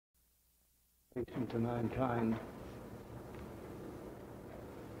to mankind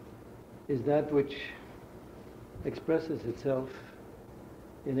is that which expresses itself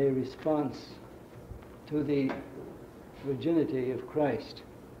in a response to the virginity of Christ,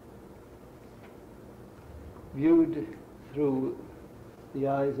 viewed through the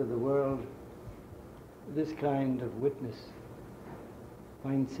eyes of the world. This kind of witness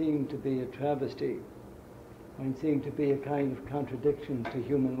might seem to be a travesty, might seem to be a kind of contradiction to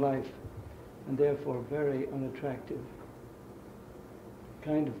human life, and therefore very unattractive,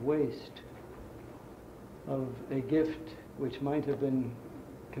 kind of waste of a gift which might have been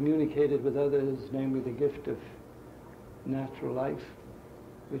communicated with others, namely the gift of natural life,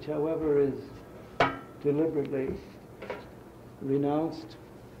 which however is deliberately renounced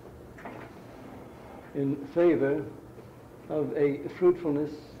in favor of a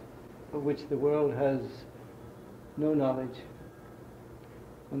fruitfulness of which the world has no knowledge,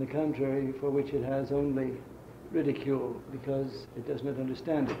 on the contrary, for which it has only ridicule because it does not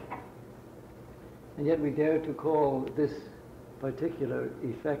understand it. And yet we dare to call this particular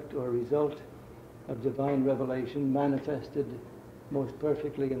effect or result of divine revelation manifested most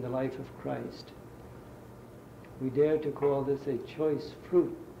perfectly in the life of Christ. We dare to call this a choice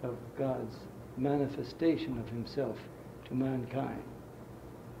fruit of God's manifestation of himself to mankind.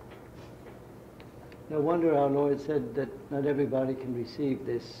 No wonder our Lord said that not everybody can receive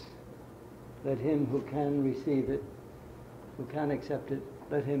this. Let him who can receive it, who can accept it,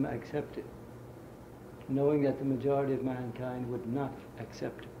 let him accept it, knowing that the majority of mankind would not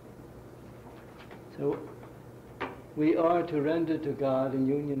accept it. So we are to render to God in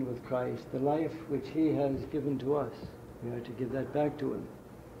union with Christ the life which he has given to us. We are to give that back to him.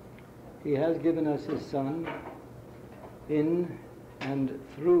 He has given us his Son. In and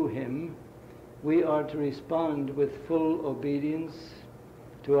through him we are to respond with full obedience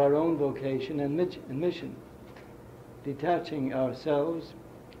to our own vocation and mission, detaching ourselves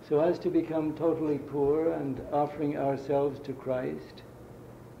so as to become totally poor and offering ourselves to Christ,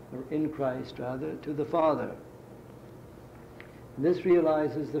 or in Christ rather, to the Father. This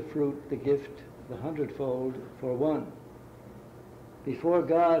realizes the fruit, the gift, the hundredfold for one. Before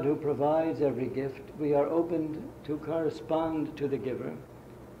God, who provides every gift, we are opened to correspond to the giver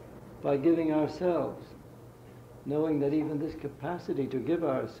by giving ourselves, knowing that even this capacity to give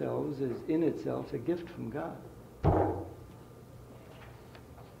ourselves is in itself a gift from God.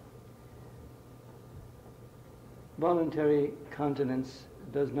 Voluntary continence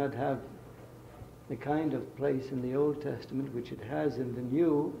does not have the kind of place in the Old Testament which it has in the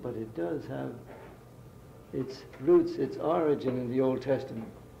New, but it does have its roots, its origin in the Old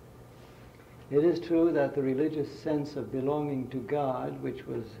Testament. It is true that the religious sense of belonging to God, which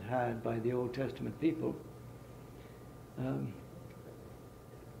was had by the Old Testament people,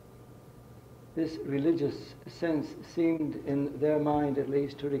 this religious sense seemed, in their mind at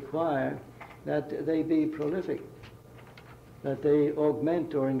least, to require that they be prolific, that they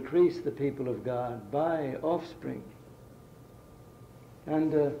augment or increase the people of God by offspring.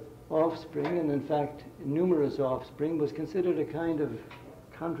 And offspring, and in fact numerous offspring, was considered a kind of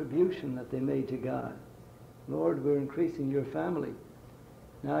contribution that they made to God. Lord, we're increasing your family.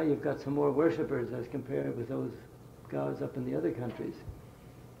 Now you've got some more worshippers as compared with those gods up in the other countries.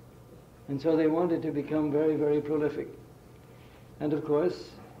 And so they wanted to become very, very prolific. And of course,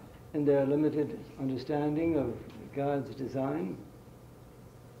 in their limited understanding of God's design,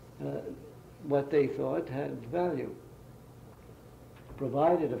 what they thought had value,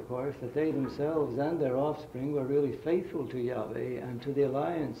 provided, of course, that they themselves and their offspring were really faithful to Yahweh and to the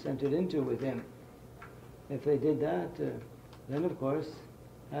alliance entered into with him. If they did that, then, of course,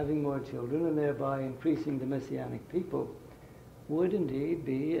 having more children and thereby increasing the Messianic people would indeed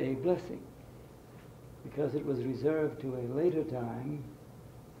be a blessing, because it was reserved to a later time,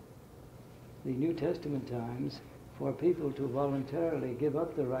 the New Testament times, for people to voluntarily give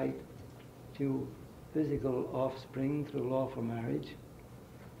up the right to physical offspring through lawful marriage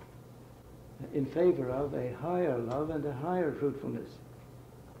in favor of a higher love and a higher fruitfulness.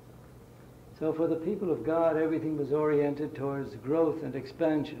 So for the people of God, everything was oriented towards growth and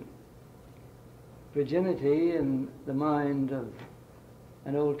expansion. Virginity, in the mind of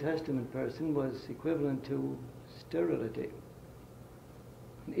an Old Testament person, was equivalent to sterility.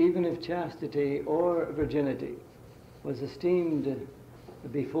 Even if chastity or virginity was esteemed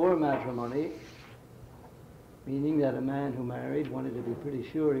before matrimony, meaning that a man who married wanted to be pretty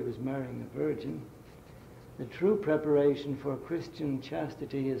sure he was marrying a virgin, the true preparation for Christian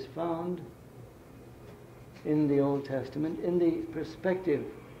chastity is found in the Old Testament in the perspective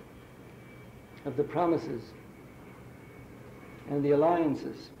of the promises and the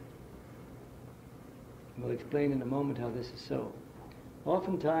alliances We'll explain in a moment how this is so.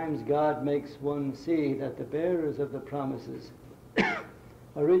 Oftentimes God makes one see that the bearers of the promises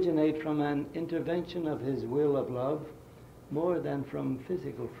originate from an intervention of his will of love more than from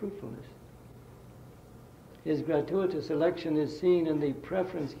physical fruitfulness. His gratuitous election is seen in the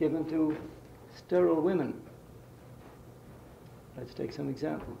preference given to sterile women. Let's take some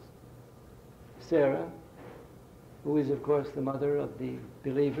examples. Sarah, who is of course the mother of the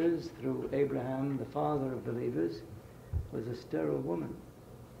believers through Abraham, the father of believers, was a sterile woman.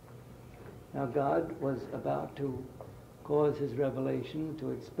 Now God was about to cause his revelation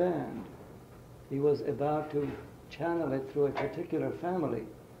to expand. He was about to channel it through a particular family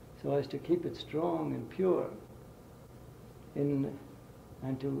so as to keep it strong and pure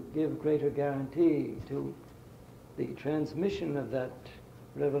and to give greater guarantee to the transmission of that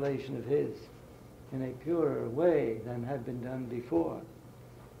revelation of his in a purer way than had been done before.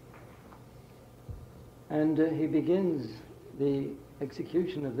 And he begins the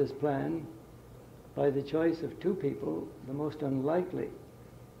execution of this plan by the choice of two people, the most unlikely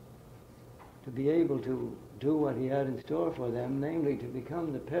to be able to do what he had in store for them, namely to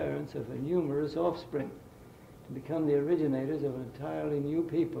become the parents of a numerous offspring, to become the originators of an entirely new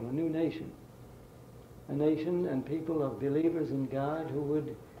people, a new nation. A nation and people of believers in God who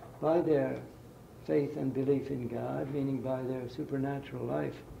would, by their faith and belief in God, meaning by their supernatural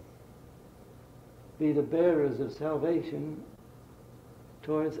life, be the bearers of salvation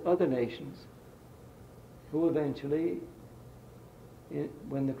towards other nations, who eventually,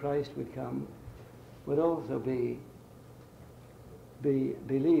 when the Christ would come, would also be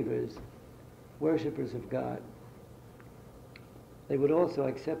believers, worshippers of God. They would also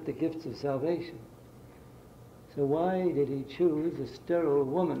accept the gifts of salvation. So why did he choose a sterile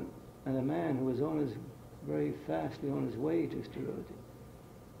woman and a man who was very fastly on his way to sterility?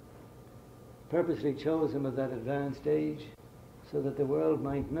 Purposely chose him of that advanced age so that the world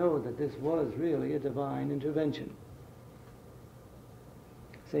might know that this was really a divine intervention.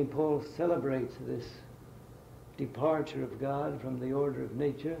 St. Paul celebrates this departure of God from the order of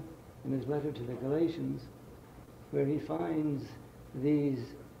nature in his letter to the Galatians, where he finds these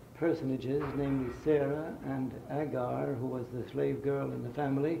personages, namely Sarah and Agar, who was the slave girl in the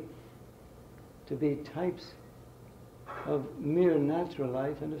family, to be types of mere natural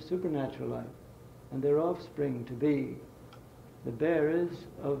life and of supernatural life, and their offspring to be the bearers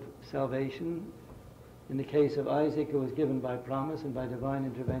of salvation. In the case of Isaac, who was given by promise and by divine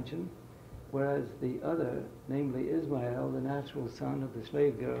intervention, whereas the other, namely Ismael, the natural son of the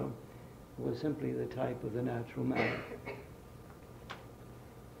slave girl, was simply the type of the natural man.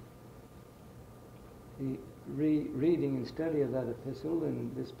 The reading and study of that epistle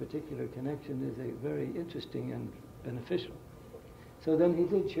in this particular connection is a very interesting and beneficial. So then he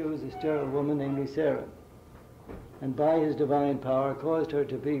did choose a sterile woman, namely Sarah, and by his divine power caused her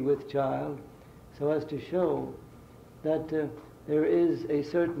to be with child, so as to show that there is a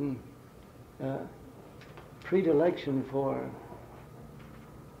certain predilection for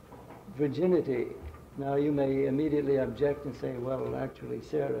virginity. Now you may immediately object and say, well, actually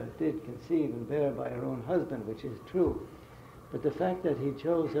Sarah did conceive and bear by her own husband, which is true. But the fact that he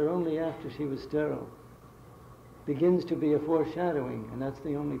chose her only after she was sterile begins to be a foreshadowing, and that's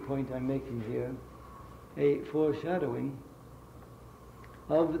the only point I'm making here, a foreshadowing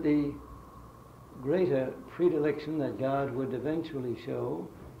of the greater predilection that God would eventually show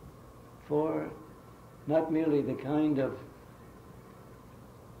for not merely the kind of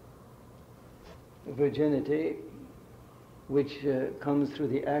virginity which comes through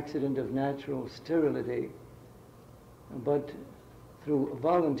the accident of natural sterility, but through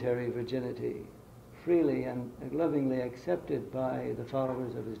voluntary virginity, freely and lovingly accepted by the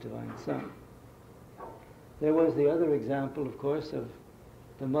followers of his divine Son. There was the other example, of course, of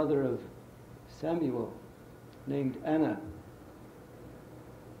the mother of Samuel, named Anna.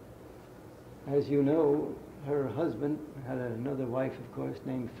 As you know, her husband had another wife, of course,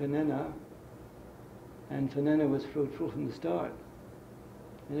 named Phinehah, and Phinehah was fruitful from the start.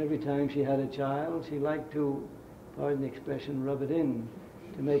 And every time she had a child, she liked to, pardon the expression, rub it in,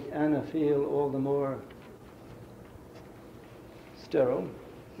 to make Anna feel all the more sterile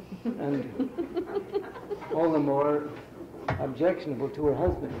and all the more objectionable to her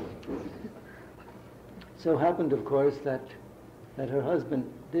husband. So happened, of course, that her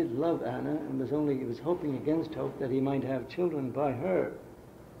husband did love Anna and was hoping against hope that he might have children by her.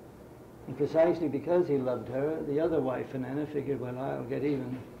 And precisely because he loved her, the other wife, Anna, figured, well, I'll get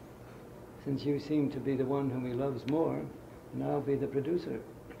even, since you seem to be the one whom he loves more, and I'll be the producer.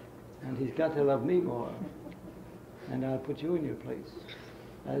 And he's got to love me more, and I'll put you in your place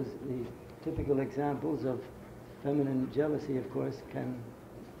as the typical examples of feminine jealousy, of course, can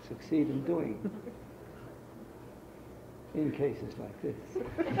succeed in doing in cases like this.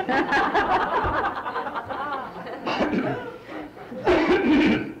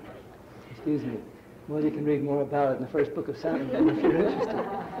 Excuse me. Well, you can read more about it in the first book of Samuel if you're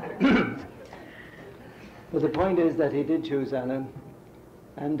interested. But the point is that he did choose Anna,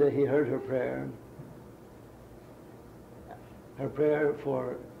 and he heard her prayer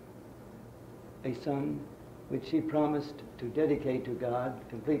for a son, which she promised to dedicate to God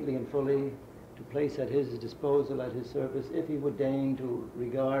completely and fully, to place at his disposal, at his service, if he would deign to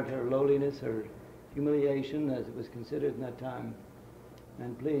regard her lowliness, her humiliation, as it was considered in that time,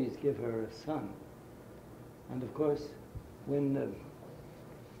 and please give her a son. And of course, when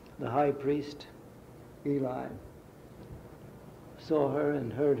the high priest, Eli, saw her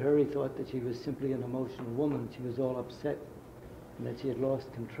and heard her, he thought that she was simply an emotional woman. She was all upset and that she had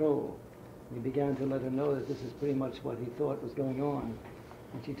lost control. He began to let her know that this is pretty much what he thought was going on.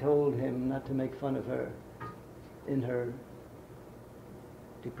 And she told him not to make fun of her in her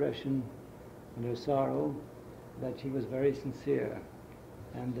depression and her sorrow, that she was very sincere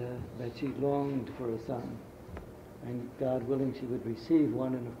and that she longed for a son. And God willing, she would receive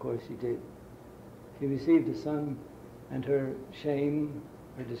one, and of course she did. She received a son, and her shame,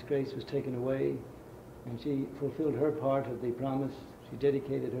 her disgrace was taken away, and she fulfilled her part of the promise. She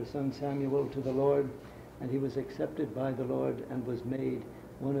dedicated her son Samuel to the Lord, and he was accepted by the Lord and was made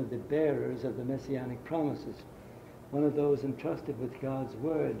one of the bearers of the messianic promises, one of those entrusted with God's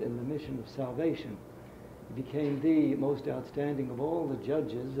word in the mission of salvation. He became the most outstanding of all the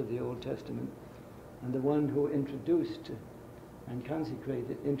judges of the Old Testament, and the one who introduced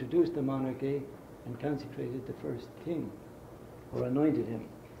the monarchy and consecrated the first king, or anointed him.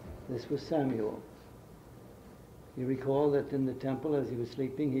 This was Samuel. You recall that in the temple, as he was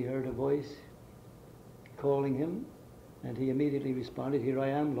sleeping, he heard a voice calling him, and he immediately responded, "Here I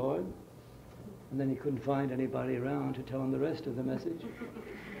am, Lord." And then he couldn't find anybody around to tell him the rest of the message.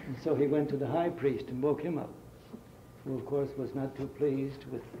 And so he went to the high priest and woke him up, who of course was not too pleased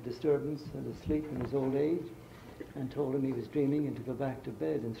with the disturbance and the sleep in his old age, and told him he was dreaming and to go back to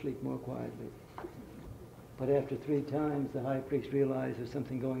bed and sleep more quietly. But after 3 times, the high priest realized there's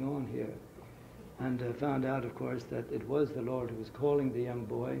something going on here, and found out, of course, that it was the Lord who was calling the young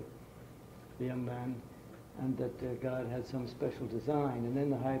boy, the young man, and that God had some special design. And then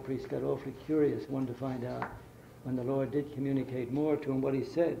the high priest got awfully curious, wanted to find out, when the Lord did communicate more to him, what he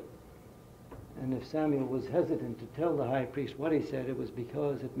said. And if Samuel was hesitant to tell the high priest what he said, it was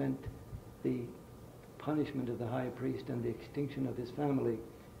because it meant the punishment of the high priest and the extinction of his family,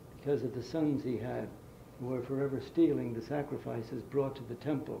 because of the sons he had, who were forever stealing the sacrifices brought to the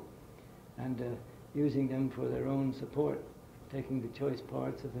temple and using them for their own support, taking the choice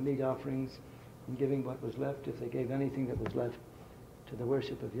parts of the meat offerings and giving what was left, if they gave anything that was left, to the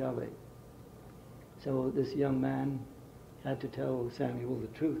worship of Yahweh. So this young man had to tell Samuel the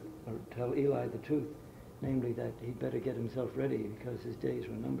truth, or tell Eli the truth, namely that he'd better get himself ready because his days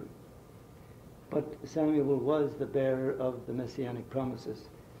were numbered. But Samuel was the bearer of the messianic promises,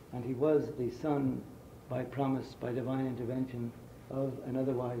 and he was the son, by promise, by divine intervention, of an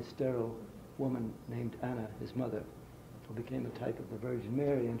otherwise sterile woman named Anna, his mother, who became a type of the Virgin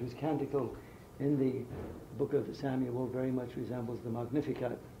Mary, and whose canticle in the book of Samuel very much resembles the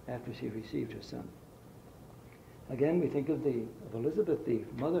Magnificat after she received her son. Again, we think of Elizabeth, the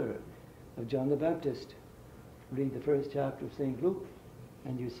mother of John the Baptist. Read the first chapter of St. Luke,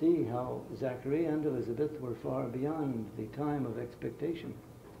 and you see how Zachary and Elizabeth were far beyond the time of expectation.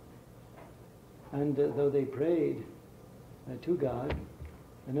 And though they prayed to God,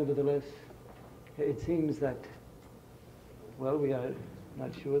 and nevertheless, it seems that, well, we are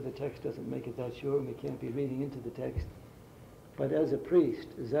not sure, the text doesn't make it that sure, and we can't be reading into the text. But as a priest,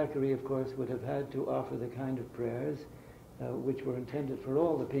 Zachary, of course, would have had to offer the kind of prayers which were intended for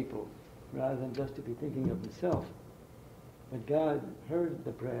all the people, rather than just to be thinking of himself. But God heard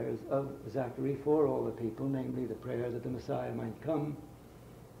the prayers of Zachary for all the people, namely the prayer that the Messiah might come,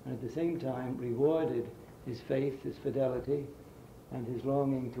 and at the same time rewarded his faith, his fidelity, and his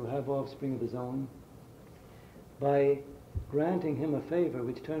longing to have offspring of his own by granting him a favor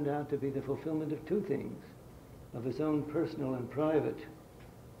which turned out to be the fulfillment of 2 things: of his own personal and private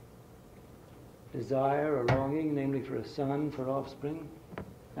desire or longing, namely for a son, for offspring,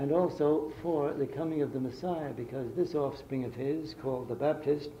 and also for the coming of the Messiah, because this offspring of his, called the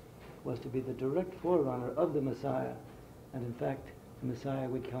Baptist, was to be the direct forerunner of the Messiah. And in fact, the Messiah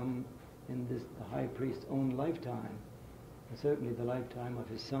would come in the high priest's own lifetime, and certainly the lifetime of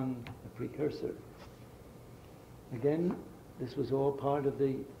his son, the precursor. Again, this was all part of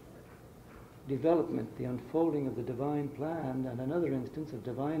the development, the unfolding of the divine plan, and another instance of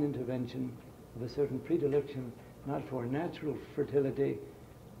divine intervention of a certain predilection, not for natural fertility,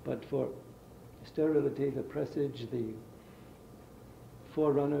 but for sterility, the presage, the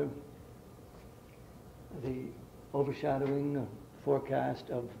forerunner, the overshadowing, forecast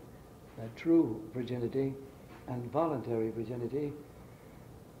of true virginity and voluntary virginity,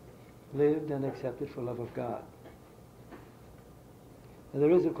 lived and accepted for love of God.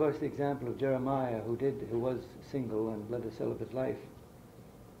 There is, of course, the example of Jeremiah, who was single and led a celibate life.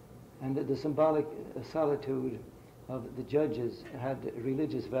 And the symbolic solitude of the judges had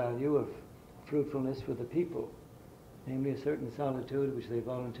religious value of fruitfulness for the people, namely a certain solitude which they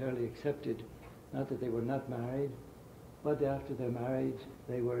voluntarily accepted, not that they were not married, but after their marriage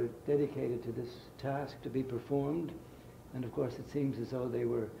they were dedicated to this task to be performed. And of course it seems as though they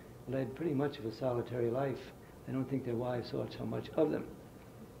were led pretty much of a solitary life. I don't think their wives thought so much of them.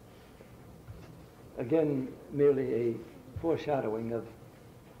 Again, merely a foreshadowing of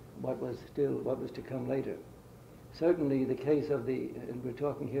what was to come later. Certainly the case of and we're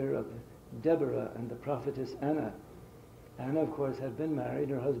talking here of Deborah and the prophetess Anna. Anna, of course, had been married,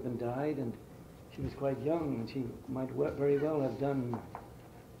 her husband died, and she was quite young, and she might very well have done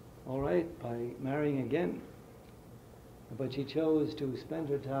all right by marrying again. But she chose to spend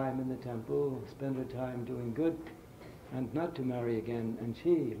her time in the temple, spend her time doing good, and not to marry again. And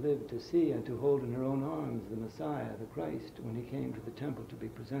she lived to see and to hold in her own arms the Messiah, the Christ, when he came to the temple to be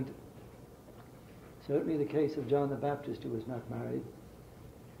presented. Certainly the case of John the Baptist, who was not married,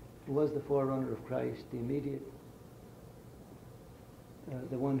 who was the forerunner of Christ, the immediate,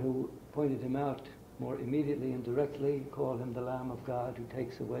 the one who pointed him out more immediately and directly, called him the Lamb of God who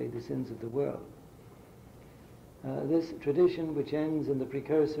takes away the sins of the world. This tradition, which ends in the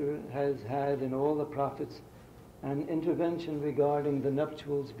precursor, has had in all the prophets an intervention regarding the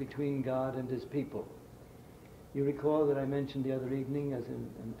nuptials between God and his people. You recall that I mentioned the other evening, as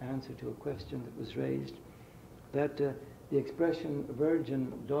an answer to a question that was raised, that the expression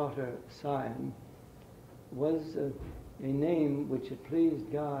virgin daughter Sion was a name which it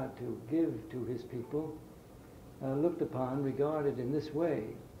pleased God to give to his people, looked upon, regarded in this way,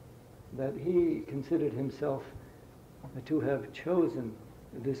 that he considered himself to have chosen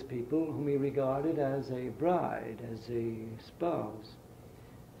this people, whom he regarded as a bride, as a spouse.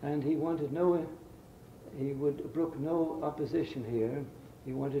 And he would brook no opposition here.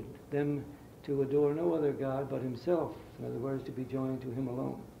 He wanted them to adore no other God but himself, in other words, to be joined to him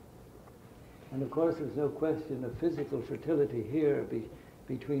alone. And of course there's no question of physical fertility here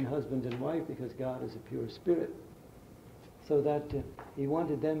between husband and wife, because God is a pure spirit. So that he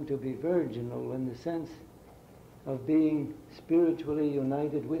wanted them to be virginal in the sense of being spiritually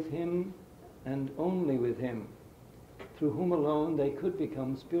united with him and only with him, through whom alone they could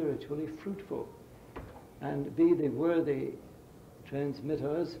become spiritually fruitful and be the worthy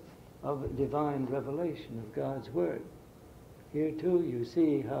transmitters of divine revelation of God's word. Here too you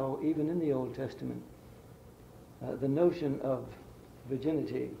see how even in the Old Testament the notion of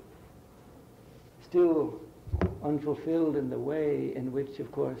virginity, still unfulfilled in the way in which,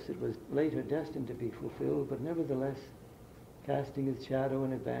 of course, it was later destined to be fulfilled, but nevertheless casting its shadow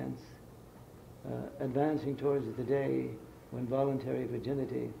in advance, advancing towards the day when voluntary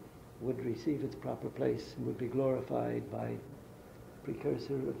virginity would receive its proper place and would be glorified by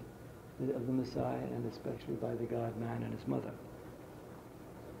precursor of the Messiah, and especially by the God-man and his mother.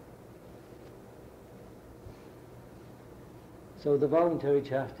 So the voluntary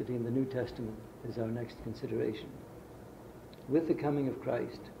chastity in the New Testament is our next consideration. With the coming of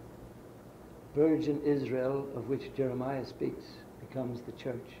Christ, virgin Israel, of which Jeremiah speaks, becomes the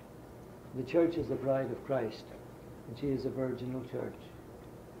church. The church is the bride of Christ, and she is a virginal church.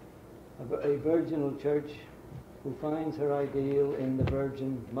 A virginal church who finds her ideal in the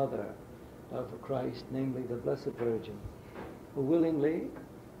Virgin Mother of Christ, namely the Blessed Virgin, who willingly,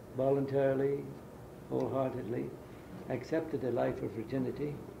 voluntarily, wholeheartedly accepted a life of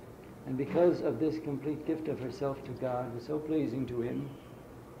virginity, and because of this complete gift of herself to God was so pleasing to him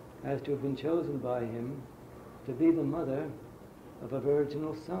as to have been chosen by him to be the mother of a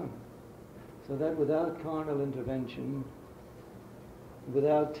virginal son, so that without carnal intervention,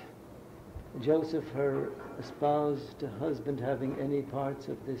 without Joseph, her espoused husband, having any parts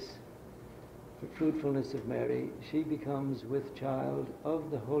of this fruitfulness of Mary, she becomes with child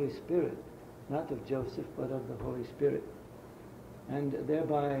of the Holy Spirit, not of Joseph, but of the Holy Spirit, and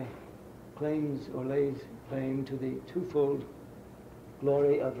thereby claims or lays claim to the twofold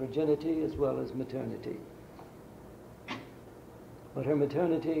glory of virginity as well as maternity. But her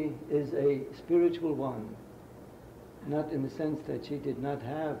maternity is a spiritual one, not in the sense that she did not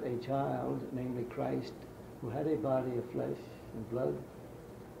have a child, namely Christ, who had a body of flesh and blood,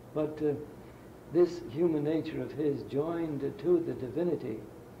 but this human nature of his, joined to the divinity,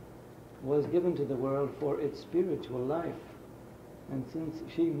 was given to the world for its spiritual life. And since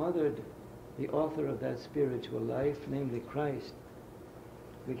she mothered the author of that spiritual life, namely Christ,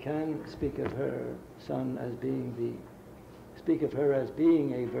 we can speak of her son as being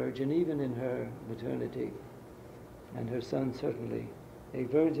a virgin, even in her maternity, and her son certainly a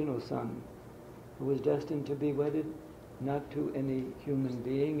virginal son, who was destined to be wedded not to any human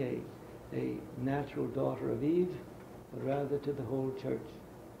being, a natural daughter of Eve, but rather to the whole church,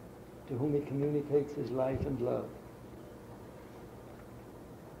 to whom he communicates his life and love.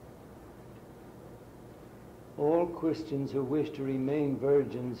 All Christians who wish to remain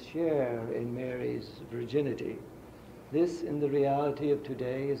virgins share in Mary's virginity. This, in the reality of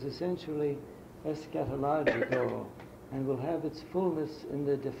today, is essentially eschatological and will have its fullness in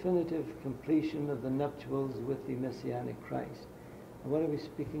the definitive completion of the nuptials with the Messianic Christ. And what are we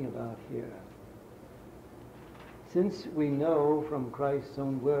speaking about here? Since we know from Christ's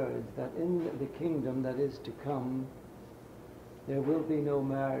own words that in the kingdom that is to come, there will be no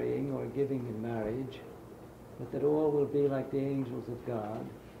marrying or giving in marriage, but that all will be like the angels of God.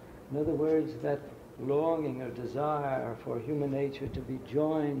 In other words, that longing or desire for human nature to be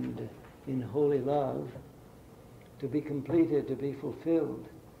joined in holy love, to be completed, to be fulfilled,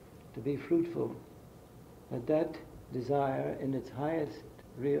 to be fruitful, that desire in its highest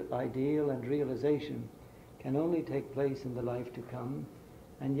ideal and realization can only take place in the life to come,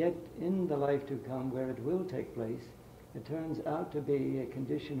 and yet in the life to come where it will take place, it turns out to be a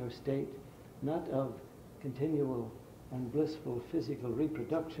condition or state not of continual and blissful physical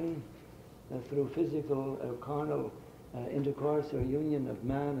reproduction through physical or carnal intercourse or union of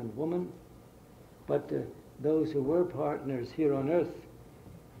man and woman, but those who were partners here on earth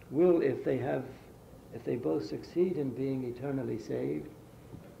will, if they both succeed in being eternally saved,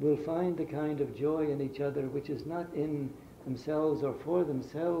 will find the kind of joy in each other which is not in themselves or for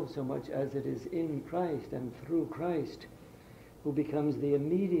themselves so much as it is in Christ and through Christ, who becomes the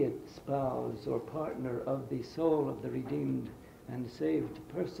immediate spouse or partner of the soul of the redeemed and saved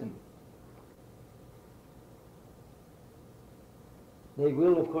person. They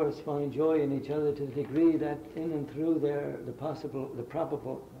will, of course, find joy in each other to the degree that in and through the proper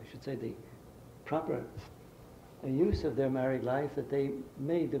use of their married life, that they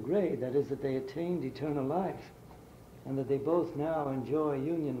made the grade, that is, that they attained eternal life, and that they both now enjoy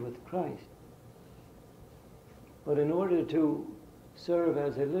union with Christ. But in order to serve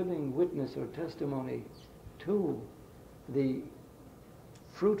as a living witness or testimony to the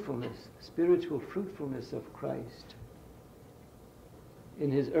fruitfulness, spiritual fruitfulness of Christ in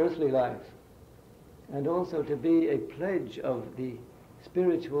his earthly life, and also to be a pledge of the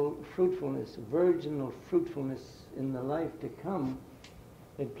spiritual fruitfulness, virginal fruitfulness in the life to come,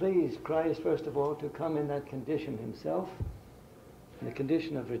 it pleased Christ, first of all, to come in that condition himself, in the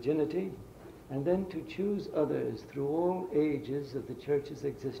condition of virginity, and then to choose others through all ages of the church's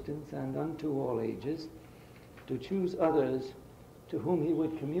existence and unto all ages, to choose others to whom he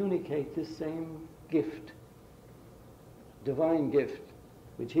would communicate this same gift, divine gift,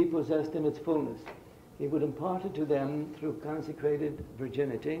 which he possessed in its fullness. He would impart it to them through consecrated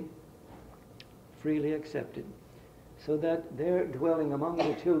virginity, freely accepted, so that their dwelling among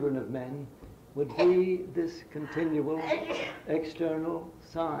the children of men would be this continual external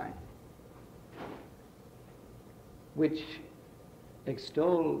sign, which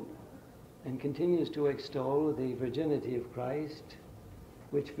extolled and continues to extol the virginity of Christ,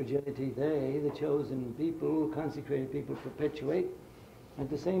 which virginity they, the chosen people, consecrated people, perpetuate. At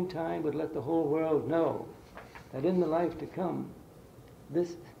the same time would let the whole world know that in the life to come,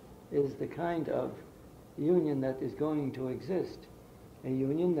 this is the kind of union that is going to exist, a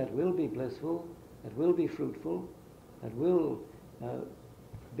union that will be blissful, that will be fruitful, that will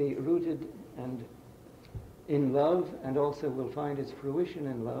be rooted and in love, and also will find its fruition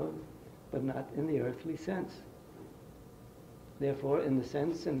in love, but not in the earthly sense. Therefore, in the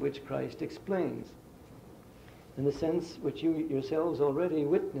sense in which Christ explains, in the sense which you yourselves already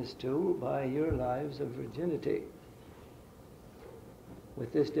witness to by your lives of virginity.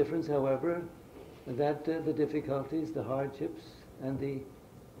 With this difference, however, that the difficulties, the hardships, and the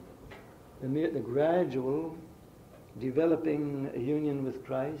gradual developing union with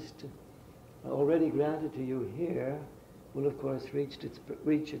Christ already granted to you here will, of course,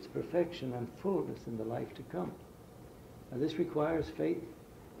 reach its perfection and fullness in the life to come. Now, this requires faith.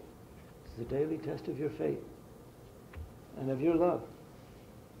 It's the daily test of your faith and of your love.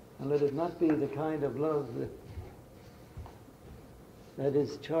 And let it not be the kind of love that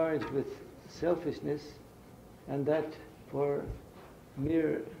is charged with selfishness, and that for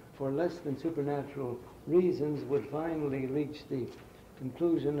less than supernatural reasons would finally reach the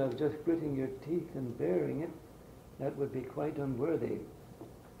conclusion of just gritting your teeth and bearing it, that would be quite unworthy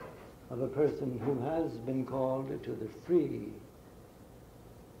of a person who has been called to the free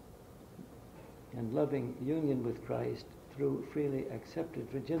and loving union with Christ through freely accepted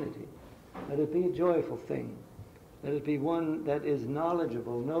virginity. Let it be a joyful thing. Let it be one that is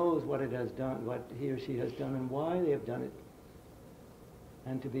knowledgeable, knows what it has done, what he or she has done and why they have done it,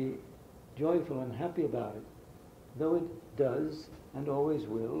 and to be joyful and happy about it, though it does and always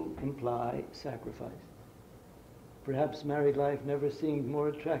will imply sacrifice. Perhaps married life never seems more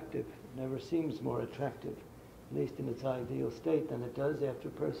attractive, at least in its ideal state, than it does after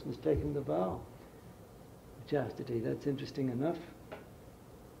a person has taken the vow of chastity. That's interesting enough.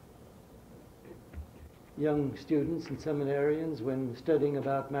 Young students and seminarians, when studying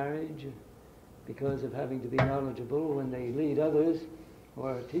about marriage, because of having to be knowledgeable, when they lead others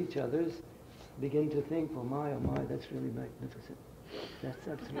or teach others, begin to think, oh my, that's really magnificent. That's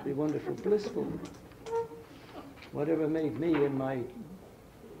absolutely wonderful, blissful. Whatever made me in my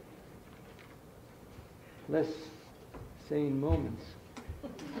less sane moments,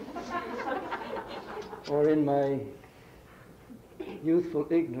 or in my youthful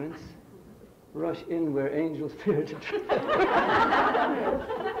ignorance, rush in where angels fear to tread,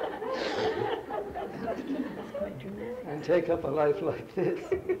 and take up a life like this,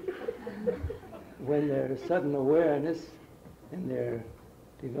 when their sudden awareness in their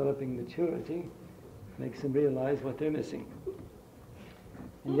developing maturity makes them realize what they're missing.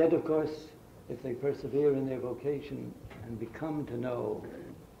 And yet, of course, if they persevere in their vocation and become to know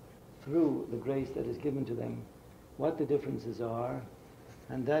through the grace that is given to them what the differences are,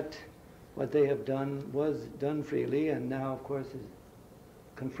 and that what they have done was done freely, and now, of course,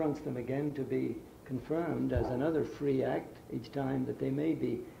 confronts them again to be confirmed as another free act each time that they may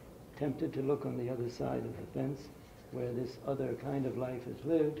be tempted to look on the other side of the fence where this other kind of life is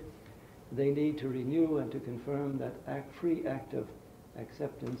lived. They need to renew and to confirm that free act of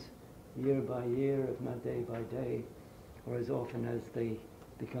acceptance year by year, if not day by day, or as often as they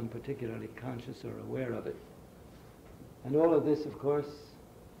become particularly conscious or aware of it. And all of this, of course,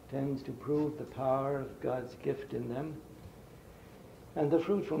 tends to prove the power of God's gift in them, and the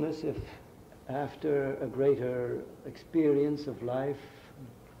fruitfulness, if after a greater experience of life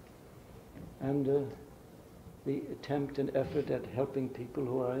and the attempt and effort at helping people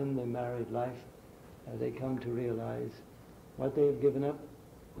who are in the married life, they come to realize what they have given up,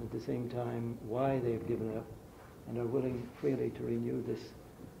 at the same time why they have given it up, and are willing freely to renew this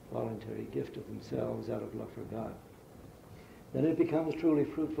voluntary gift of themselves out of love for God. Then it becomes truly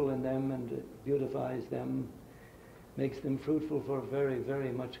fruitful in them, and it beautifies them, makes them fruitful for very,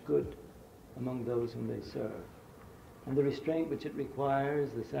 very much good among those whom they serve. And the restraint which it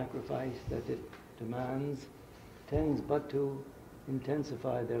requires, the sacrifice that it demands, tends but to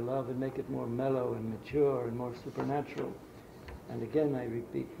intensify their love and make it more mellow and mature and more supernatural. And again, I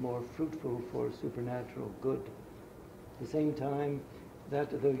repeat, more fruitful for supernatural good. At the same time,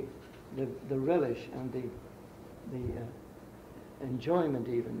 that the relish and the enjoyment,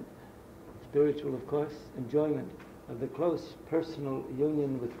 even spiritual, of course, enjoyment of the close personal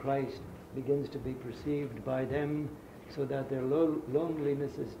union with Christ begins to be perceived by them, so that their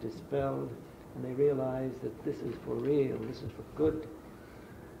loneliness is dispelled, and they realize that this is for real, this is for good,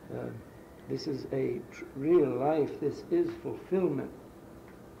 this is a real life, this is fulfillment.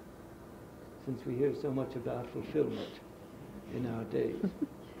 Since we hear so much about fulfillment in our days,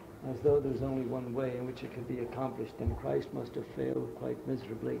 as though there's only one way in which it could be accomplished, and Christ must have failed quite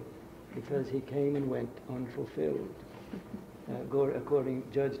miserably, because he came and went unfulfilled,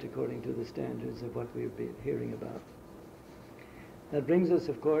 judged according to the standards of what we've been hearing about. That brings us,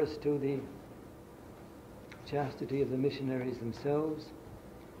 of course, to the chastity of the missionaries themselves.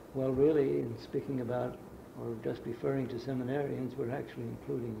 Well, really, in speaking about, or just referring to seminarians, we're actually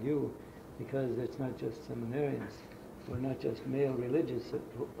including you, because it's not just seminarians. We're not just male religious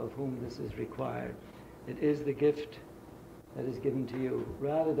of whom this is required. It is the gift that is given to you.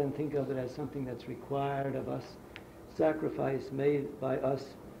 Rather than think of it as something that's required of us, sacrifice made by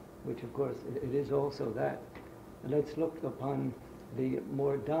us, which of course it is also that. And let's look upon the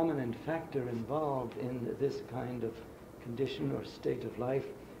more dominant factor involved in this kind of condition or state of life,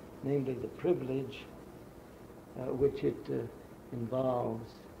 namely the privilege which it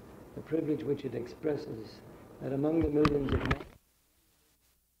involves, the privilege which it expresses, that among the millions of men,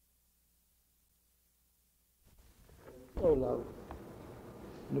 love.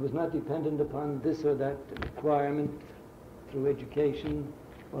 And it was not dependent upon this or that requirement through education,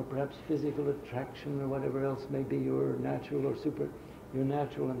 or perhaps physical attraction, or whatever else may be your natural or your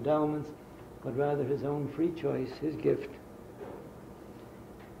natural endowments, but rather his own free choice, his gift,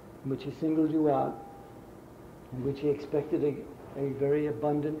 in which he singled you out, in which he expected a very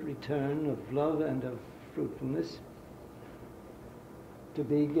abundant return of love and of fruitfulness to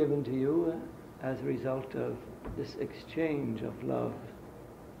be given to you as a result of this exchange of love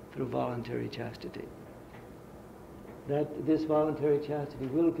through voluntary chastity. That this voluntary chastity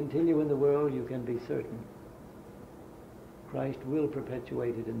will continue in the world, you can be certain. Christ will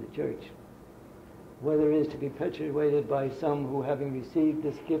perpetuate it in the church. Whether it is to be perpetuated by some who, having received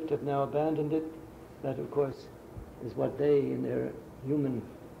this gift, have now abandoned it, that of course is what they in their human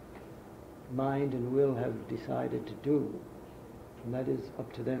mind and will have decided to do, and that is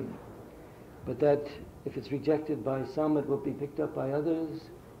up to them. But that if it's rejected by some, it will be picked up by others.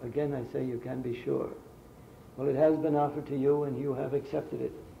 Again, I say you can be sure. Well, it has been offered to you and you have accepted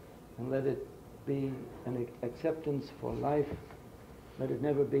it, and let it be an acceptance for life. Let it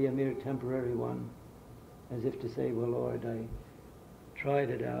never be a mere temporary one, as if to say, well, Lord, I tried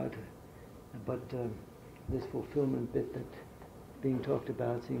it out, but this fulfillment bit that being talked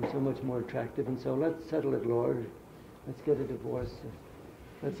about seems so much more attractive, and so let's settle it, Lord. Let's get a divorce.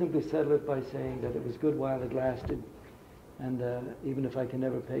 Let's simply settle it by saying that it was good while it lasted, and even if I can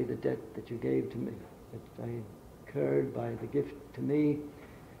never pay the debt that you gave to me, that I incurred by the gift to me,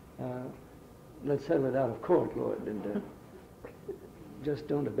 let's settle it out of court, Lord, and just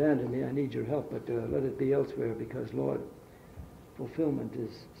don't abandon me. I need your help, but let it be elsewhere, because, Lord, fulfillment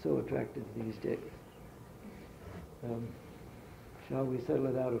is so attractive these days. Shall we settle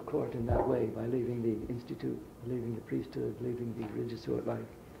it out of court in that way, by leaving the institute, leaving the priesthood, leaving the religious life,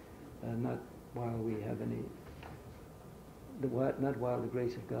 not while we have not while the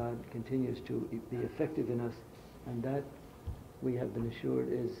grace of God continues to be effective in us, and that we have been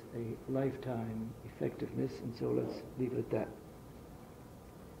assured is a lifetime effectiveness, and so let's leave it at that.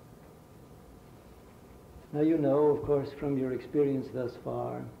 Now you know, of course, from your experience thus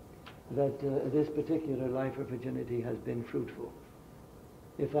far, that this particular life of virginity has been fruitful.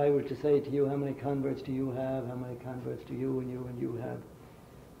 If I were to say to you, how many converts do you have, how many converts do you and you have,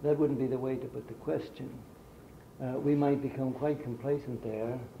 that wouldn't be the way to put the question. We might become quite complacent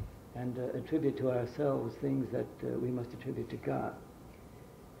there and attribute to ourselves things that we must attribute to God.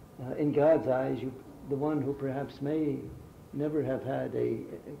 In God's eyes, the one who perhaps may never have had a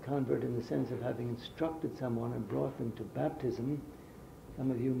convert in the sense of having instructed someone and brought them to baptism, some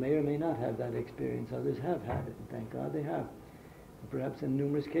of you may or may not have that experience. Others have had it, and thank God they have, perhaps in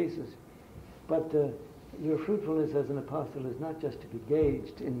numerous cases. But your fruitfulness as an apostle is not just to be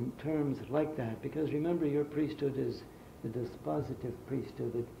gauged in terms like that, because remember, your priesthood is the dispositive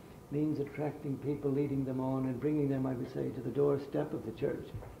priesthood. It means attracting people, leading them on, and bringing them, I would say, to the doorstep of the church,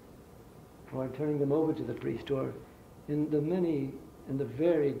 or turning them over to the priest, or in the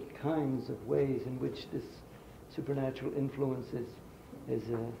varied kinds of ways in which this supernatural influence is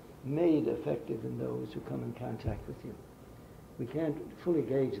made effective in those who come in contact with you. We can't fully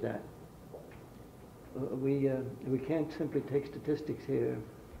gauge that. We can't simply take statistics here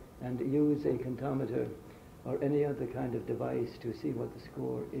and use a contometer or any other kind of device to see what the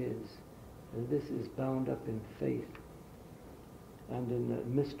score is. This is bound up in faith and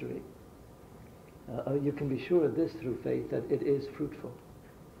in mystery. You can be sure of this through faith, that it is fruitful,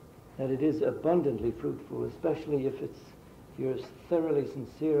 that it is abundantly fruitful, especially if you're thoroughly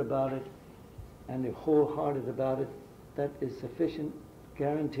sincere about it and you're wholehearted about it. That is sufficient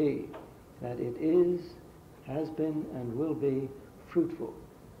guarantee that it is, has been, and will be fruitful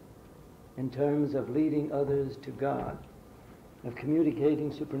in terms of leading others to God, of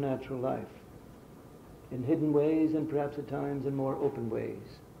communicating supernatural life in hidden ways and perhaps at times in more open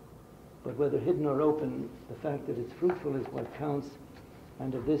ways. But whether hidden or open, the fact that it's fruitful is what counts,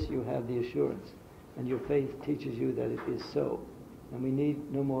 and of this you have the assurance, and your faith teaches you that it is so, and we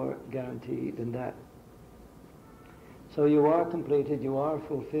need no more guarantee than that. So you are completed, you are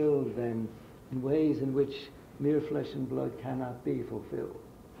fulfilled then in ways in which mere flesh and blood cannot be fulfilled.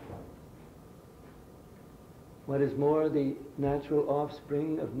 What is more, the natural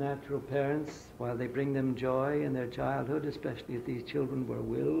offspring of natural parents, while they bring them joy in their childhood, especially if these children were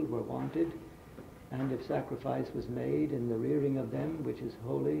willed, were wanted, and if sacrifice was made in the rearing of them, which is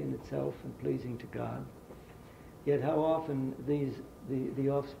holy in itself and pleasing to God, yet how often the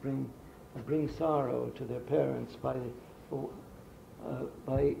offspring bring sorrow to their parents by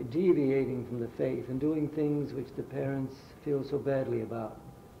deviating from the faith and doing things which the parents feel so badly about,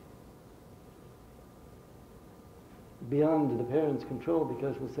 beyond the parents' control,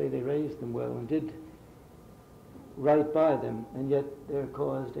 because we'll say they raised them well and did right by them, and yet they're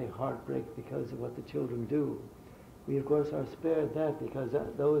caused a heartbreak because of what the children do. We, of course, are spared that because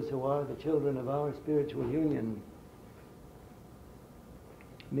those who are the children of our spiritual union,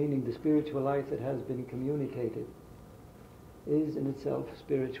 meaning the spiritual life that has been communicated, is in itself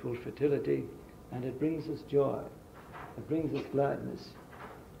spiritual fertility, and it brings us joy, it brings us gladness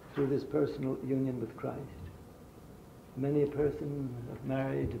through this personal union with Christ. Many a person, a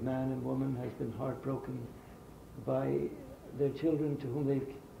married man and woman, has been heartbroken by their children to whom they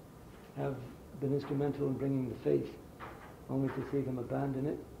have been instrumental in bringing the faith, only to see them abandon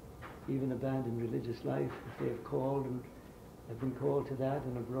it, even abandon religious life if they have called and have been called to that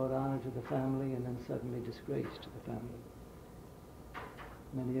and have brought honor to the family, and then suddenly disgrace to the family.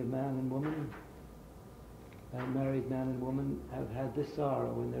 Many a man and woman, a married man and woman, have had this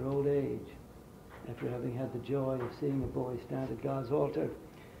sorrow in their old age, after having had the joy of seeing a boy stand at God's altar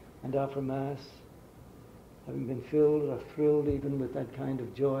and offer Mass, having been filled or thrilled even with that kind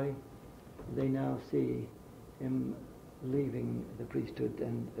of joy, they now see him leaving the priesthood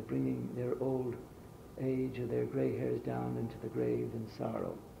and bringing their old age or their gray hairs down into the grave in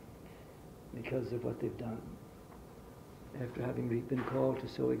sorrow because of what they've done, after having been called to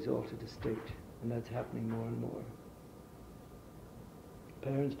so exalted a state. And that's happening more and more.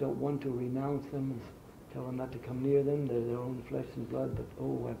 Parents don't want to renounce them and tell them not to come near them. They're their own flesh and blood, but oh,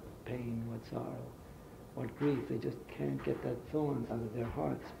 what pain, what sorrow, what grief. They just can't get that thorn out of their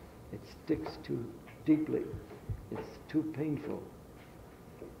hearts. It sticks too deeply. It's too painful.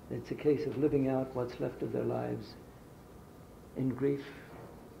 It's a case of living out what's left of their lives in grief,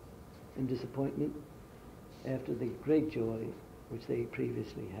 in disappointment, after the great joy which they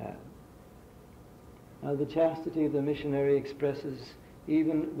previously had. Now, the chastity of the missionary expresses,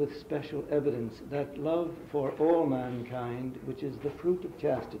 even with special evidence, that love for all mankind, which is the fruit of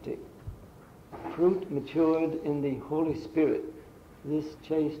chastity, fruit matured in the Holy Spirit, this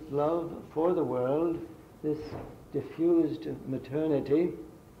chaste love for the world, this diffused maternity,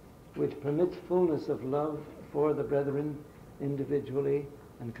 which permits fullness of love for the brethren individually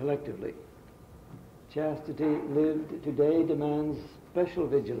and collectively. Chastity lived today demands special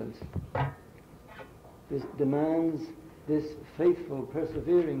vigilance. This demands this faithful,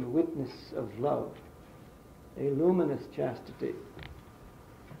 persevering witness of love, a luminous chastity,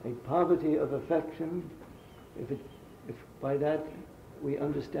 a poverty of affection, if by that we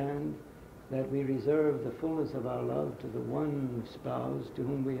understand that we reserve the fullness of our love to the one spouse to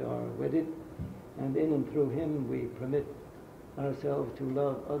whom we are wedded, and in and through him we permit ourselves to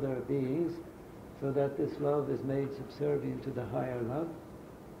love other beings, so that this love is made subservient to the higher love,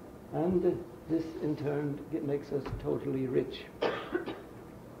 and this in turn makes us totally rich.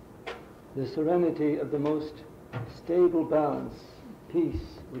 The serenity of the most stable balance,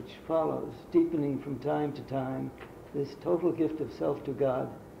 peace, which follows, deepening from time to time, this total gift of self to God,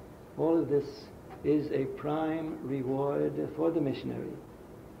 all of this is a prime reward for the missionary,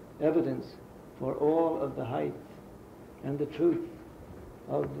 evidence for all of the height and the truth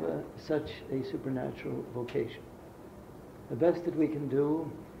of such a supernatural vocation. The best that we can do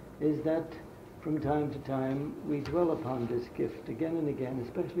is that from time to time we dwell upon this gift again and again,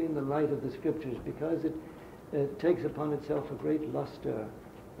 especially in the light of the Scriptures, because it takes upon itself a great luster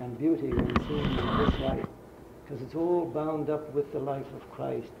and beauty when seen in this light, because it's all bound up with the life of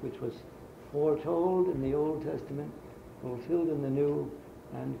Christ, which was foretold in the Old Testament, fulfilled in the New,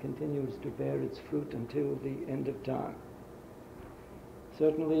 and continues to bear its fruit until the end of time.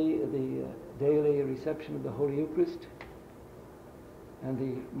 Certainly the daily reception of the Holy Eucharist and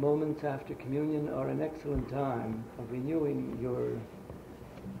the moments after communion are an excellent time of renewing your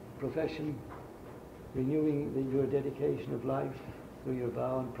profession, renewing your dedication of life through your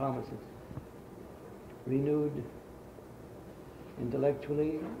vow and promises, renewed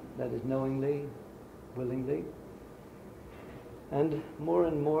intellectually, that is knowingly, willingly, and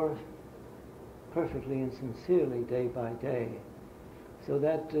more perfectly and sincerely day by day, so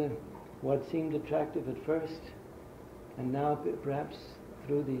that what seemed attractive at first and now perhaps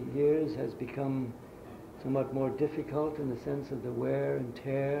through the years has become somewhat more difficult in the sense of the wear and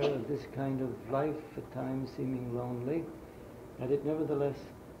tear of this kind of life, at times seeming lonely, that it nevertheless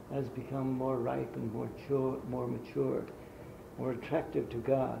has become more ripe and more mature, more attractive to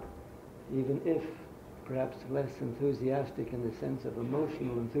God, even if perhaps less enthusiastic in the sense of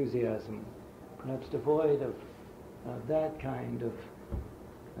emotional enthusiasm, perhaps devoid of that kind of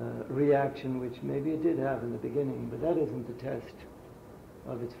reaction which maybe it did have in the beginning, but that isn't the test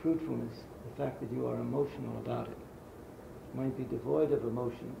of its fruitfulness, the fact that you are emotional about it. It might be devoid of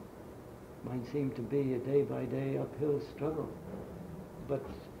emotion, might seem to be a day-by-day uphill struggle, but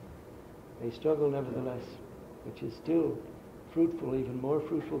a struggle nevertheless, which is still fruitful, even more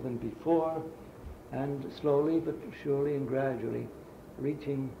fruitful than before, and slowly but surely and gradually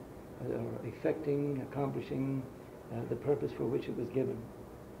reaching or effecting, accomplishing the purpose for which it was given.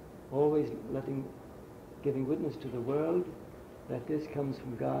 Always giving witness to the world that this comes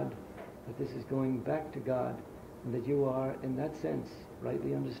from God, that this is going back to God, and that you are, in that sense,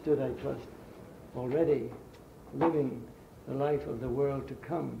 rightly understood, I trust, already living the life of the world to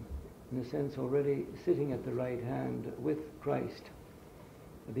come, in a sense already sitting at the right hand with Christ,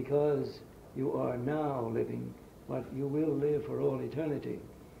 because you are now living what you will live for all eternity,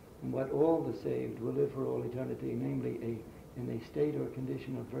 and what all the saved will live for all eternity, namely in a state or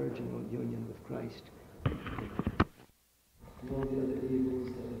condition of virginal union with Christ. And all the other evils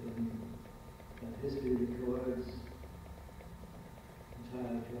that history records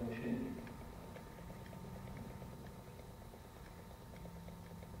entirely to our shame.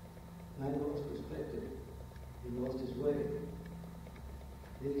 Man lost perspective. He lost his way.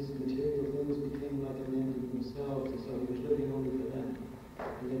 These material things became like an end in themselves, and so he was living only for them.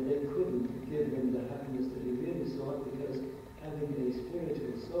 And yet they couldn't give him the happiness that he really sought, because having a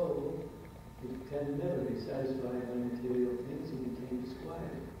spiritual soul, it can never be satisfied by material things. He became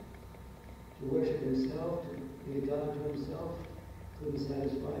disquieted. To worship himself, to be a God to himself, couldn't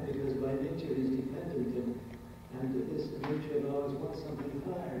satisfy, because by nature he's dependent, and this nature of ours wants something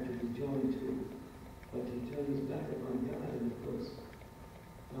higher to be joined to. But he turns back upon God, and of course,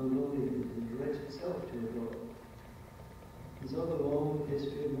 found only to direct itself to it all. And so the long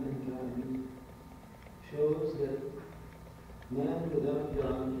history of mankind shows that man without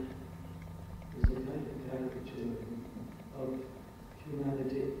God is a kind of caricature of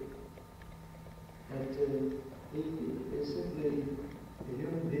humanity. That he is simply a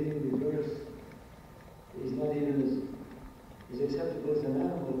human being reversed. He's not even as acceptable as an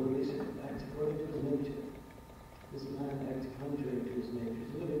animal, but he acts according to his nature. This man acts contrary to his nature.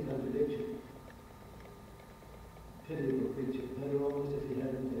 It's a living contradiction. Pitiable creature, better almost if he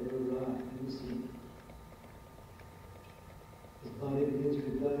hadn't ever arrived in the scene. His body begins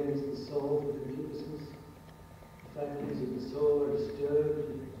to rebel against the soul with concupiscence. The faculties of the soul are disturbed,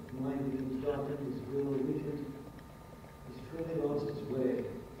 his mind becomes darkened, his will weakened. He's truly lost his way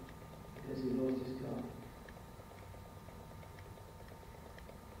because he lost his God.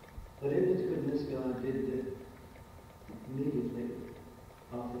 But in his goodness, God did immediately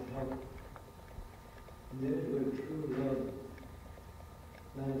offer help. And there where true love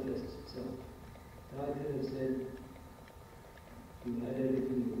manifests itself. God could have said, you had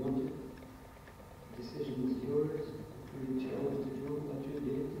everything you wanted. The decision was yours. You chose to do what you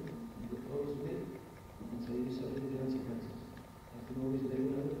did. You proposed me. And so you suffered the consequences. I can always lay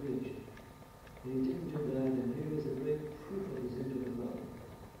another preach. But he didn't do that, and here is a great proof of his intimate love.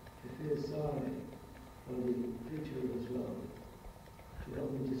 To feel sorry for the creature of his love. To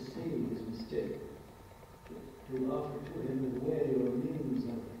help him to see his mistake. To offer to him a way or means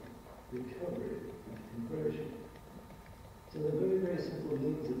of recovery and conversion. So the very, very simple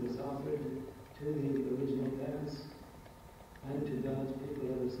means that was offered to the original parents and to God's people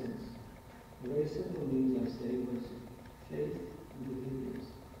ever since. The very simple means, I say, was faith and obedience.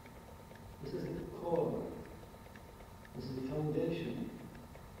 This is the core. This is the foundation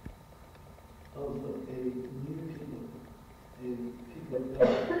of a new people, a people of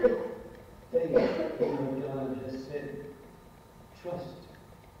God. Faith in what God has said, trust,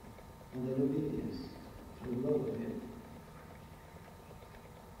 and then obedience through love of Him.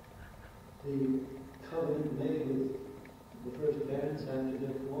 The covenant made with the first parents after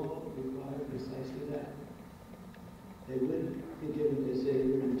their fall required precisely that. They would be given a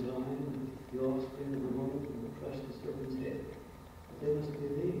Savior in time, the offspring of the woman who would crush the serpent's head. But they must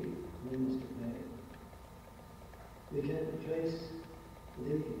believe, and they must obey. We can trace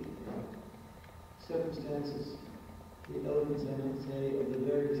the circumstances, the elements, I might say, of the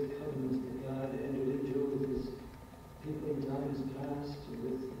various covenants that God entered into with His people in times past,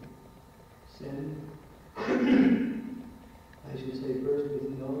 with sin. I should say first with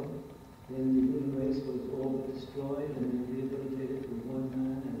Noah, when the human race was all but destroyed and then rehabilitated with one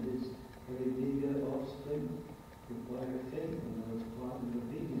man and his very meager offspring, required faith on those part and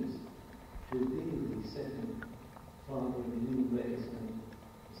obedience to be the second father of the human race and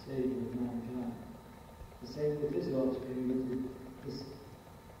the Savior of mankind. The same with his offspring, with his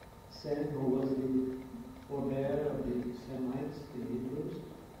Sem, who was the forebearer of the Semites, the Hebrews.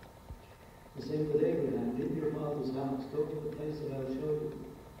 The same with Abraham. Leave your father's house, go to the place that I'll show you.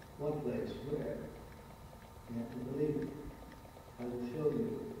 What place? Where? You have to believe it. I will show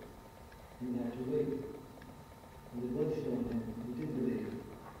you. And you have to wait. And it was shown him. He did believe.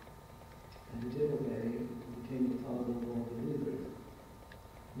 And he did obey. He became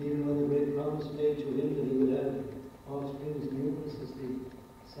Even when the great promise made to him that he would have offspring as numerous as the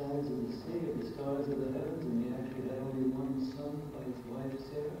sands of the sea, or the stars of the heavens, and he actually had only one son by his wife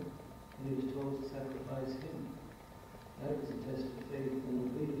Sarah, and he was told to sacrifice him. That was a test of faith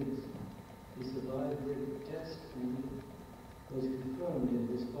and obedience. He survived the test and was confirmed in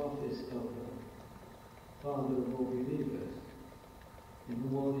his office of Father of all believers, in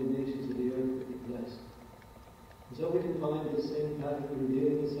whom all the nations of the earth would be blessed. And so we can find the same pattern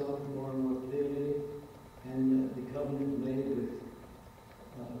revealing itself more and more clearly, and the covenant made with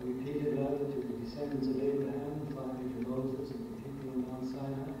repeated rather to the descendants of Abraham, and finally to Moses and the people of Mount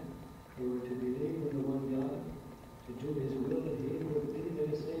Sinai, who were to believe in the one God, to do his will, and he would be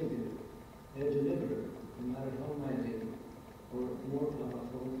their Savior, their deliverer, no matter how mighty or more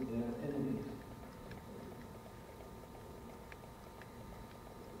powerful their enemies.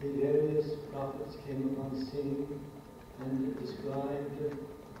 The various prophets came upon scene and described the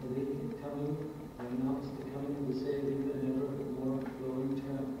coming, or announced the coming of the Savior in ever more glowing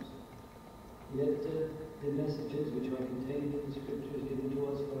terms. Yet the messages which are contained in the Scriptures given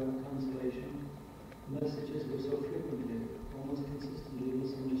to us for our consolation, messages were so frequently, almost consistently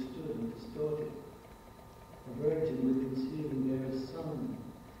misunderstood and distorted. A virgin would conceive and bear a son.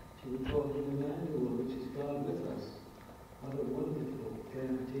 She would call him Emmanuel, which is God with us. What a wonderful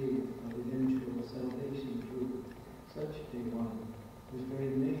guarantee of eventual salvation through such a one, whose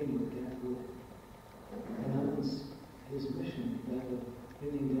very name would announce his mission, that of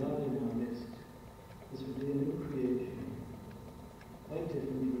bringing God in our midst. This would be a new creation, quite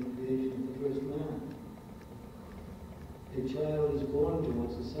different from the creation of the first man. A child is born to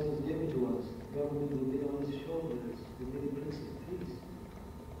us, a son is given to us, the government will be on his shoulders, will be the Prince of Peace.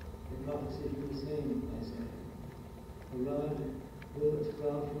 The prophecy is the same, I say. The rod will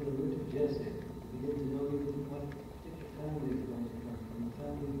sprout from the root of Jesse, begin to know even what particular family is going to come from, the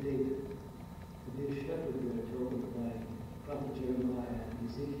family of David. To be a shepherd, we are told by Prophet Jeremiah and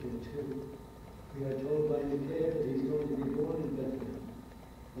Ezekiel too. We are told by Micaiah that he's going to be born in Bethlehem.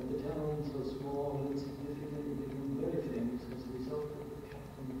 But the town, so small and insignificant, will become very famous as a result of the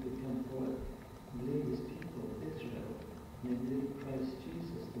captain who would come forth and lead his people, Israel, namely Christ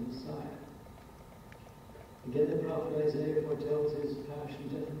Jesus, the Messiah. Again, the prophet Isaiah foretells his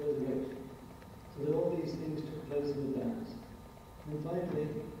passion, death, and resurrection. So that all these things took place in advance. And finally,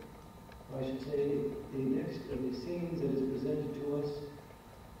 or I should say, the next of the scenes that is presented to us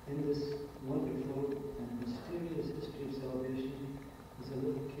in this wonderful and mysterious history of salvation is a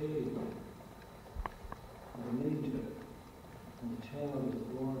little cave, a manger, and the child is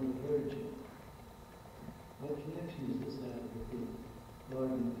born a virgin. What connection does this have with the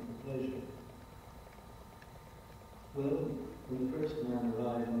garden of pleasure? Well, when the first man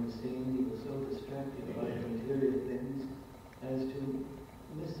arrived on the scene, he was so distracted by material things as to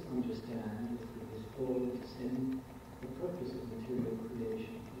misunderstand, through his fall into sin, the purpose of material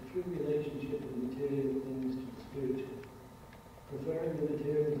creation, the true relationship of material things to the spiritual. Preferring the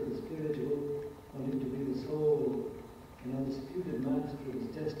material to the spiritual, wanting to be the soul, an undisputed master of his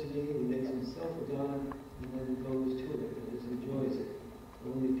destiny, who makes himself a God and then goes to it, that is, enjoys it,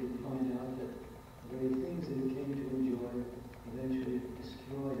 only to find out that the very things that he came to enjoy eventually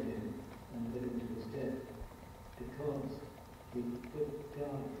destroyed him and led him to his death, because he put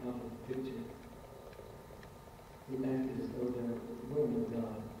God out of the picture. He acted as though there were no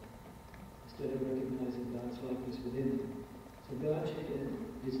God, instead of recognizing God's likeness within him. So God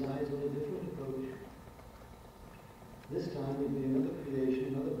decides on a different approach. This time it will be another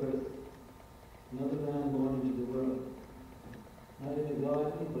creation, another birth, another man born into the world. Not in a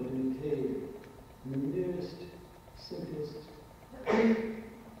garden, but in a cave, in the merest, simplest,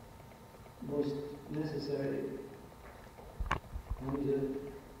 most necessary, and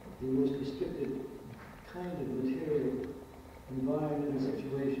the most restricted kind of material environment and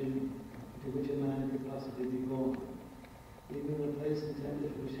situation to which a man could possibly be born. Even a place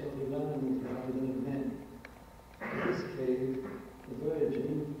intended for shelter of animals rather than of men. In this cave, the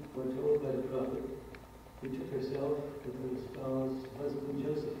virgin, foretold by the prophet, who took herself with her spouse, husband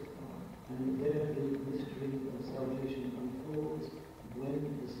Joseph, and there the mystery of salvation unfolds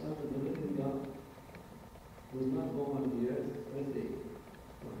when the Son of the living God was not born of the earth, earthy,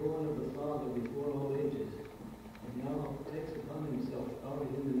 but born of the Father before all ages, and now takes upon himself our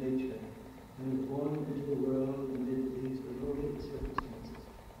human nature, and is born into the world amid these lowly circumstances.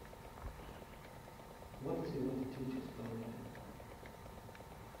 What does he want to teach us by that?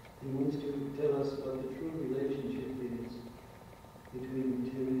 He wants to tell us what the true relationship is between the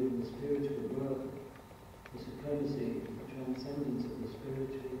material and the spiritual world, the supremacy, the transcendence of the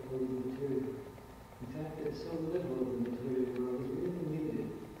spiritual over the material. In fact, that so little of the material world is really needed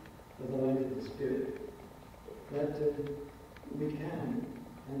we can,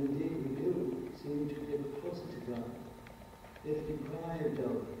 and indeed we do, seem to get closer to God if deprived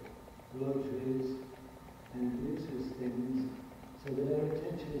of luxuries and useless things, so that our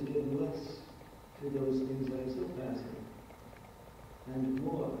attention is given less to those things that are so passive, and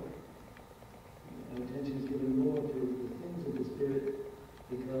more. Our attention is given more to the things of the Spirit,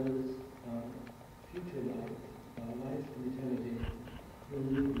 because our future life, our life in eternity, will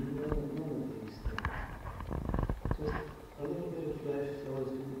need none of these things. Just a little bit of flesh so as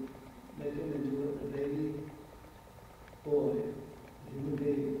to make him into a baby boy, a human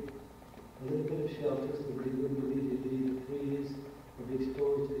being. A little bit of shelter so that he wouldn't immediately freeze or be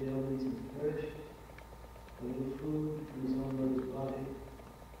exposed to the elements and perish. A little food from his own mother's body.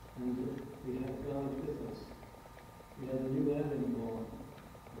 And we have God with us. We have a new Adam born.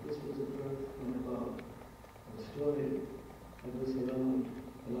 This was a birth from above. The story that was around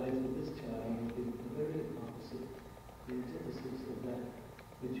the life of this child would be the very opposite, the antithesis of that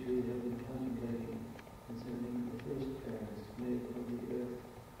which we have been contemplating concerning the first parents made from the earth,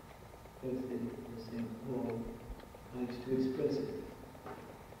 earthly, as St. Paul likes to express it.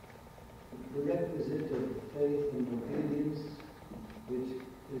 The requisite of faith and obedience, which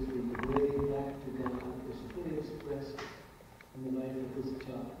is the way back to God, is fully expressed in the life of this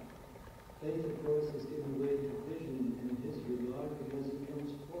child. Faith, of course, is given way to vision in his regard because he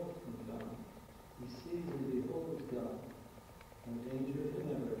comes forth from God. He sees and beholds God. No danger of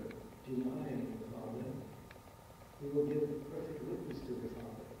him ever denying the Father. He will give perfect witness to the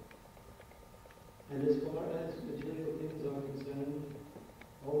Father. And as far as material things are concerned,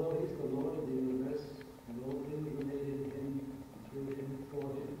 although he's the Lord of the universe, and all things were made in him, through him, for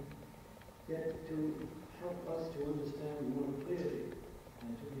him, yet to help us to understand more clearly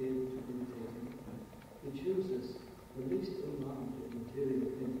and to be able to imitate him, he chooses the least amount of material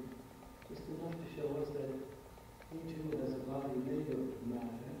things, just enough to show us that he too has a body made of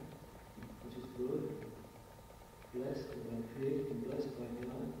matter, which is good, blessed and created and blessed by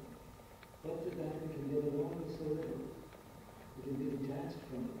God, but to that we can get along with so little. We can be detached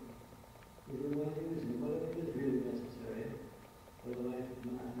from it. We will not use it, whatever is really necessary for the life of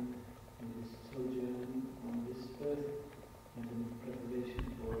man in his sojourn on this earth and in preparation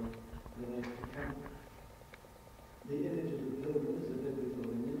for the life to come. The image of the pilgrim is a biblical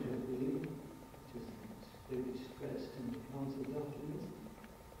image of being, which is clearly stressed in the council documents.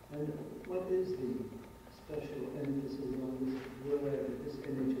 And what is the special emphasis on this word, this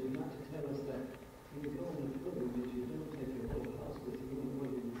image, is not to tell us that when you go on a pilgrimage, you don't take your whole house with you and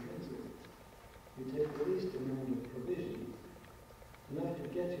all your utensils. You take the least amount of provisions, enough to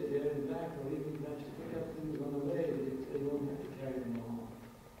get you there and back, or even perhaps to pick up things on the way so you won't have to carry them home.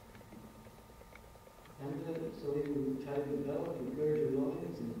 And so you tie your belt, you gird your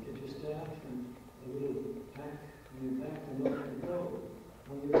loins, and get your staff and a little pack on your back, and off you go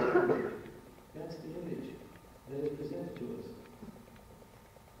on your pilgrimage. That's the image that is presented to us.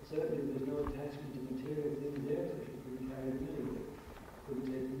 Certainly there's no attachment to material things there, because you couldn't carry them anywhere. Couldn't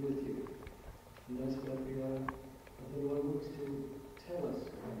take them with you. And that's what we are, what the Lord wants to tell us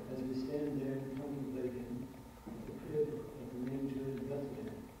as we stand there and contemplate him at the crib of the manger in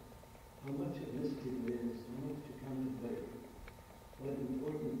Bethlehem. How much of mystery there is, how much to contemplate. What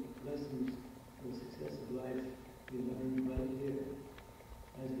important lessons for the success of life we learn right here.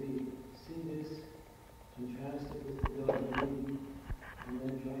 As we see this, contrast it with the God of Eden, and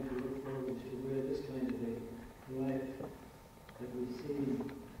then try to look forward to where this kind of a life that we see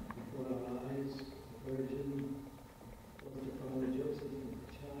before our eyes, the Virgin, both the Father Joseph and the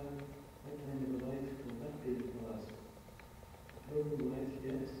child, that kind of a life will not be for us. A pilgrim life,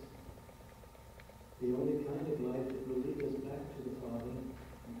 yes. The only kind of life that will lead us back to the Father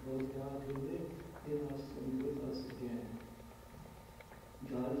and cause God to live in us and with us again.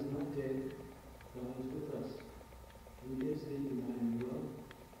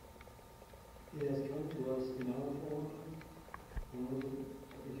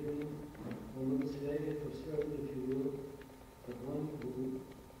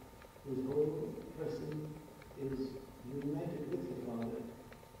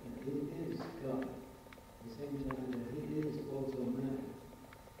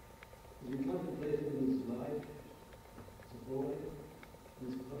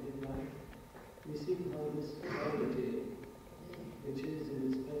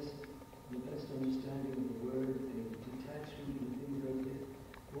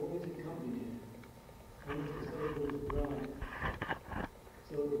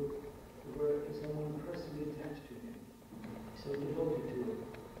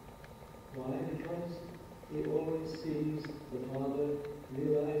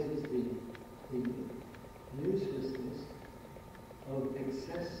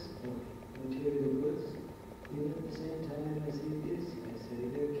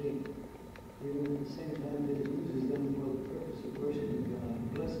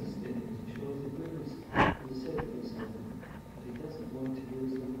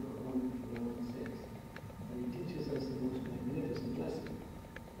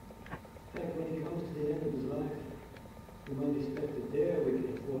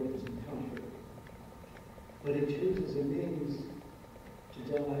 chooses a means to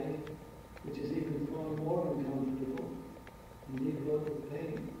die, which is even far more uncomfortable, and leave a lot of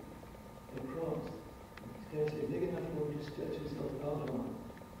pain, a cross, scarcely big enough for him to stretch himself out on,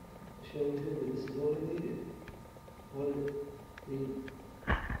 shows you that this is all he needed. All the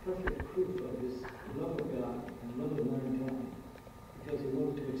perfect proof of his love of God and love of mankind, because he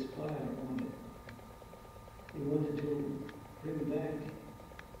wanted to expire on it. He wanted to bring back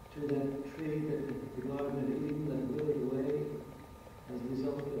to that tree, that the Garden of Eden that withered away as a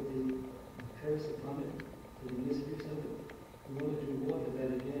result of the curse upon it, the misuse of it. He wanted to water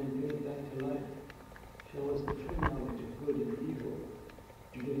that again, bring it back to life, show us the true knowledge of good and evil,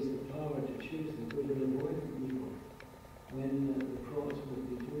 and give us the power to choose the good and avoid the evil. When the cross would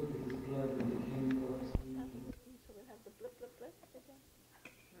be filled with his blood when he came for us. So we'll have the blip, blip, blip again?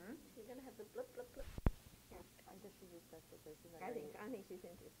 You're going to have the blip, blip, blip? Yeah, I guess she just has to say she's not I think she's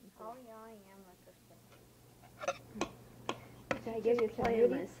interested. Oh, yeah, I am interested. Should I give you some Play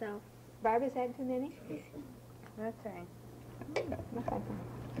reading? myself. Barbara's had too many? That's right. Must like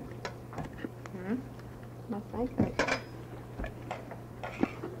them. Must like them.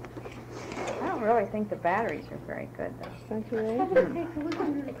 I don't really think the batteries are very good, though. Don't you really?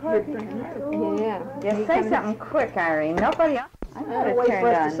 Yeah. Yeah, say something quick, Irene. Nobody else. I got it Wait turned for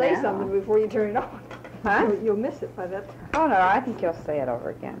us on to say now. something before you turn it on. Huh? You'll miss it by that time. Oh, no, I think you'll say it over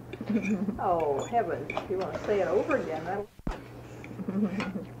again. Oh, heavens. If you want to say it over again, that'll...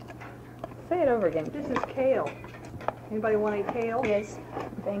 Say it over again. This is kale. Anybody want any kale? Yes,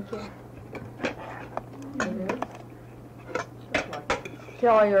 thank you.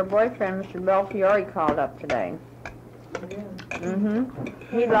 Shelley, your boyfriend, Mr. Belfiore, called up today.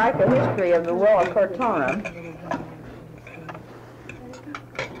 He'd like a history of the will of Cortona.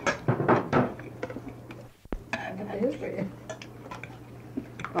 History.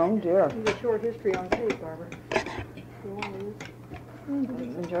 Oh, dear. Need a short history on tape, Barbara. You want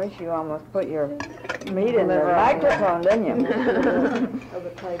to Joyce, you almost put your meat in the microphone, didn't you? of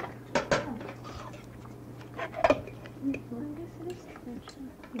the tape.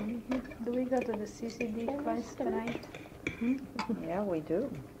 Do we go to the CCD class tonight? Yeah, we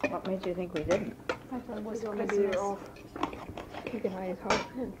do. What made you think we didn't? I thought it was We're going to be Christmas. off. You can write it off.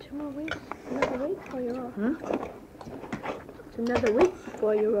 2 more weeks. Another week before you're off. It's another week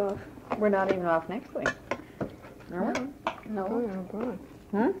before you're off. We're not even off next week. Are we? No. Oh, no, boy.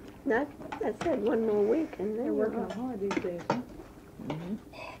 Hmm? That said, 1 more week and then They're you're working off. hard these days.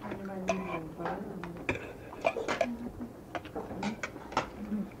 Huh?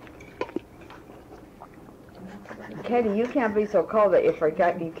 Katie, you can't be so cold that you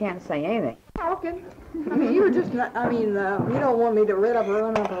can't say anything. Talking. I mean, you were just not, I mean, you don't want me to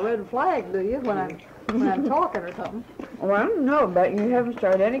run up a red flag, do you, when I'm talking or something? Well, no, but you haven't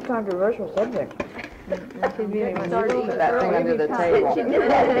started any controversial subject. She's really Put that thing under the table. She did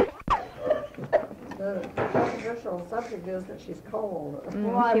that. The controversial subject is that she's cold.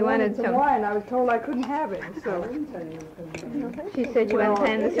 Well, I She wanted wanted some some. wine. I was told I couldn't have it, so. She said she wanted to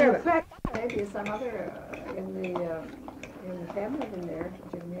hand the in service. effect, Maybe some other in the family in there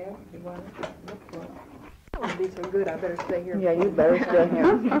that you have, if you want to look for. that would be so good. I better stay here. Yeah, you better stay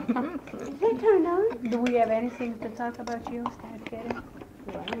here. Is that turned on? Do we have anything to talk about you, Katie?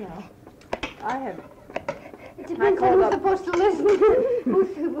 Well, I know. I have. It depends on who's supposed to listen.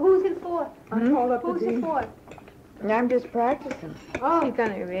 Who's it for? I called up the Who's it dean. for? I'm just practicing. Oh, she's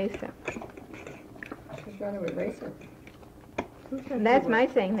gonna erase them. She's going to erase it. That's my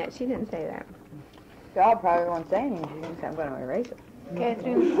saying that. She didn't say that. Y'all probably won't say anything. She thinks I'm going to erase it.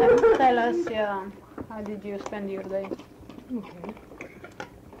 Catherine, tell us how did you spend your day? Okay.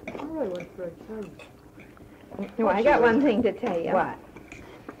 I really wasn't very excited. No, I got one thing to tell you. What?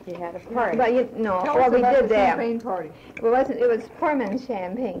 You had a party. But you, no, Tell well, us we about did the that. champagne party. It wasn't. It was poor man's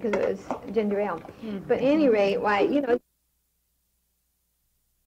champagne because it was ginger ale. But at any rate, why, you know,